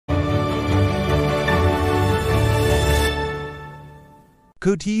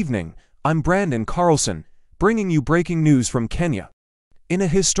Good evening, I'm Brandon Carlson, bringing you breaking news from Kenya. In a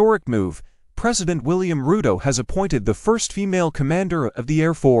historic move, President William Ruto has appointed the first female commander of the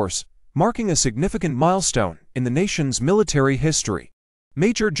Air Force, marking a significant milestone in the nation's military history.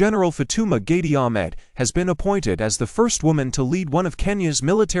 Major General Fatuma Gaiti Ahmed has been appointed as the first woman to lead one of Kenya's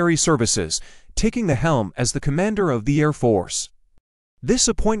military services, taking the helm as the commander of the Air Force. This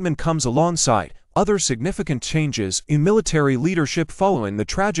appointment comes alongside other significant changes in military leadership following the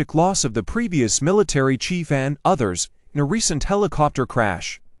tragic loss of the previous military chief and others in a recent helicopter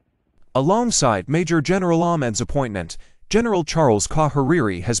crash. Alongside Major General Ahmed's appointment, General Charles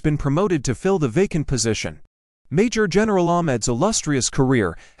Kahariri has been promoted to fill the vacant position. Major General Ahmed's illustrious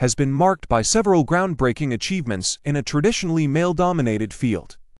career has been marked by several groundbreaking achievements in a traditionally male-dominated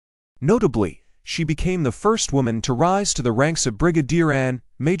field. Notably, she became the first woman to rise to the ranks of brigadier and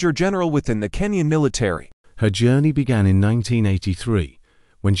major general within the Kenyan military. Her journey began in 1983,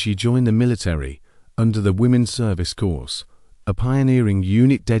 when she joined the military under the Women's Service Corps, a pioneering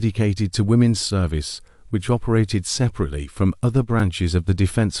unit dedicated to women's service which operated separately from other branches of the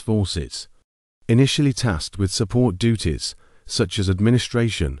Defense Forces. Initially tasked with support duties such as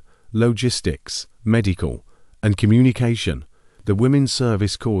administration, logistics, medical, and communication, the Women's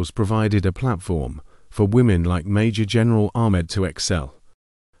Service Corps provided a platform for women like Major General Ahmed to excel.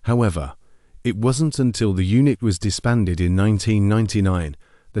 However, it wasn't until the unit was disbanded in 1999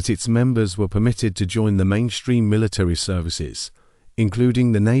 that its members were permitted to join the mainstream military services,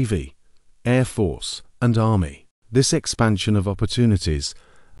 including the Navy, Air Force, and Army. This expansion of opportunities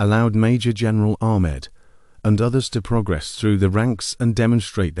allowed Major General Ahmed and others to progress through the ranks and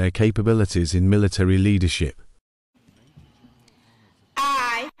demonstrate their capabilities in military leadership.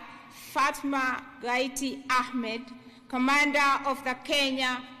 I, Fatuma Gaiti Ahmed, Commander of the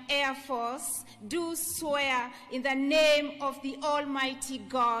Kenya Air Force, do swear in the name of the Almighty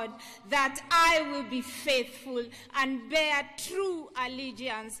God that I will be faithful and bear true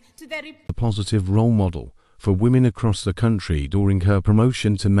allegiance to the positive role model for women across the country during her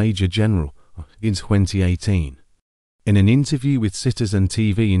promotion to Major General in 2018. In an interview with Citizen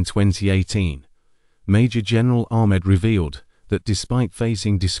TV in 2018, Major General Ahmed revealed that despite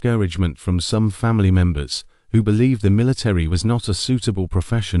facing discouragement from some family members who believed the military was not a suitable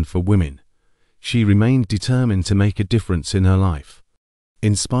profession for women, she remained determined to make a difference in her life.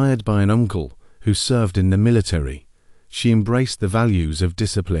 Inspired by an uncle who served in the military, she embraced the values of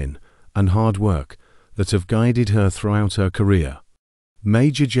discipline and hard work that have guided her throughout her career.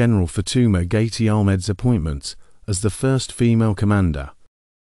 Major General Fatuma Gaiti Ahmed's appointment as the first female commander.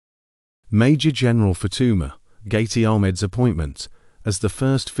 Major General Fatuma Gaiti Ahmed's appointment as the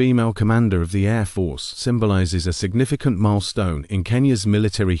first female commander of the Air Force symbolizes a significant milestone in Kenya's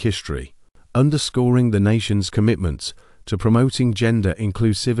military history, underscoring the nation's commitment to promoting gender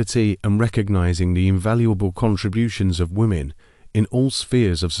inclusivity and recognizing the invaluable contributions of women in all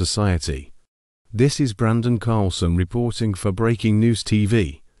spheres of society. This is Brandon Carlson reporting for Breaking News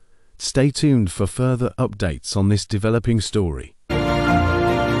TV. Stay tuned for further updates on this developing story.